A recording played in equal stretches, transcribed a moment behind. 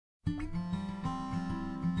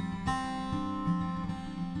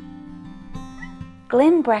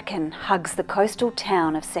Glen Bracken hugs the coastal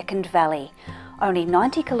town of Second Valley, only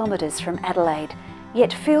 90 kilometres from Adelaide,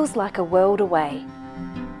 yet feels like a world away.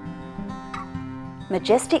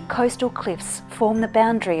 Majestic coastal cliffs form the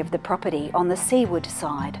boundary of the property on the seaward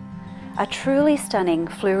side, a truly stunning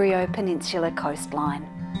Fleurieu-Peninsular coastline.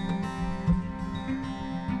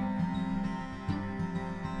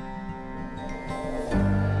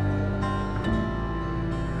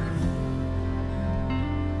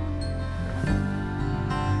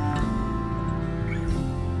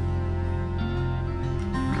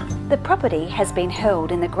 The property has been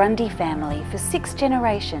held in the Grundy family for 6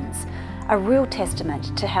 generations, a real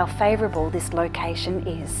testament to how favourable this location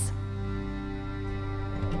is.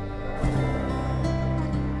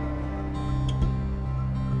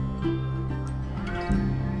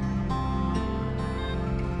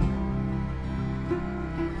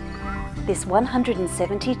 This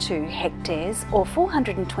 172 hectares or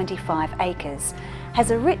 425 acres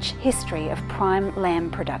has a rich history of prime lamb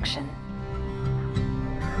production.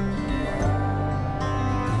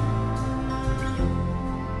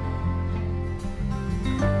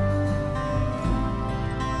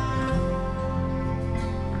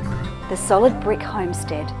 The solid brick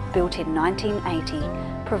homestead, built in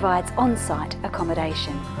 1980, provides on-site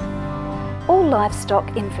accommodation. All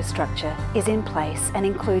livestock infrastructure is in place and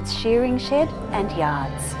includes shearing shed and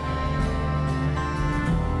yards.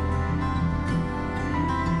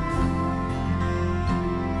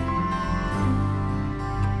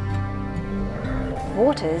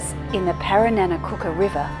 Waters in the Parananakuka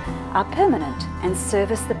River are permanent and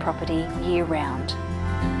service the property year-round.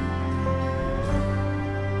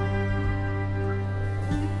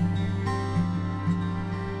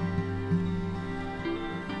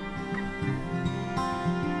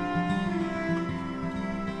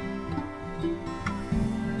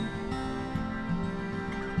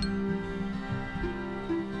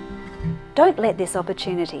 Don't let this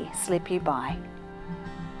opportunity slip you by.